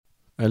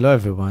Hello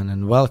everyone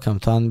and welcome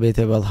to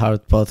Unbeatable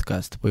Heart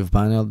podcast with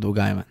Manuel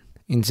Dugaiman.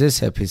 In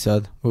this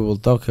episode, we will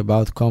talk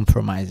about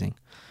compromising.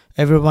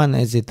 Everyone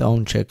has its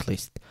own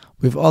checklist,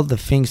 with all the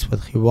things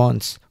what he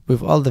wants,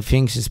 with all the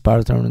things his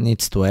partner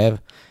needs to have,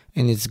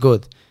 and it's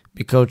good,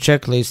 because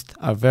checklists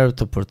are there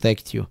to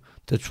protect you,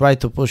 to try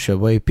to push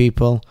away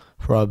people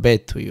who are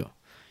bad to you.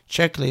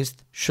 Checklist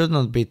should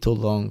not be too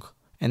long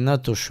and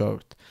not too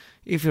short.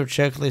 If your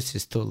checklist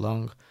is too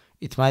long,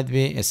 it might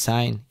be a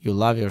sign you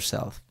love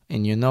yourself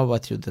and you know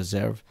what you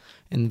deserve,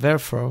 and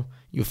therefore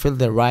you feel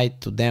the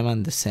right to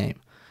demand the same.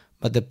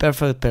 But the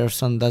perfect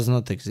person does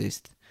not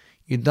exist.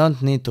 You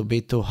don't need to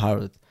be too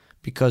hard,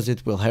 because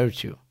it will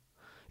hurt you.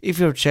 If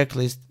your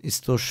checklist is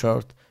too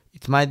short,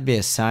 it might be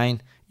a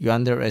sign you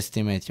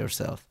underestimate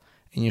yourself,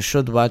 and you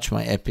should watch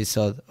my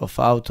episode of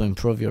how to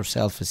improve your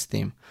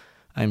self-esteem.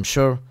 I'm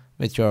sure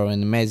that you are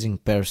an amazing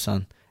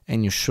person,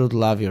 and you should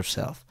love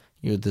yourself.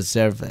 You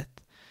deserve it.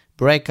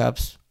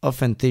 Breakups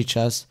often teach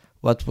us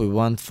what we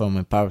want from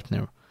a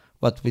partner,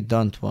 what we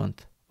don't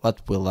want,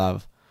 what we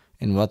love,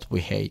 and what we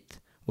hate,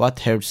 what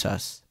hurts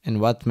us, and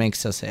what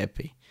makes us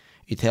happy.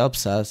 It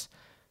helps us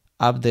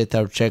update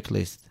our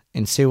checklist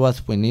and see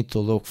what we need to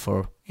look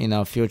for in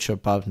our future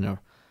partner.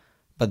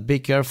 But be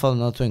careful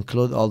not to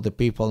include all the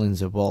people in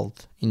the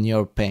world in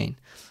your pain.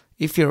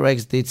 If your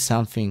ex did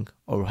something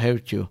or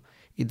hurt you,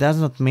 it does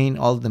not mean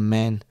all the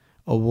men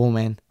or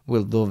women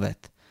will do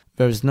that.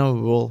 There is no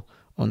rule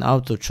on how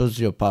to choose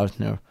your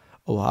partner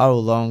or how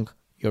long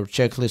your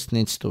checklist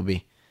needs to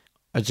be.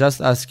 I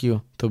just ask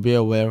you to be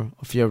aware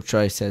of your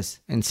choices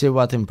and see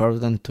what's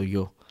important to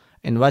you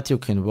and what you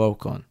can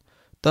work on.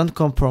 Don't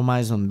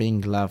compromise on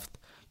being loved.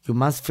 You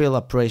must feel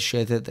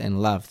appreciated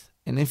and loved,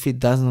 and if it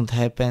does not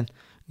happen,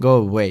 go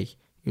away.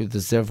 You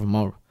deserve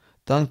more.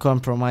 Don't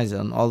compromise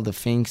on all the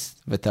things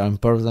that are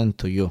important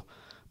to you,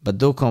 but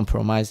do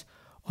compromise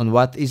on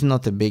what is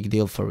not a big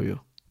deal for you,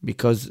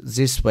 because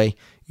this way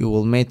you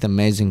will meet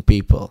amazing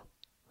people.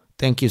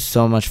 Thank you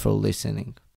so much for listening.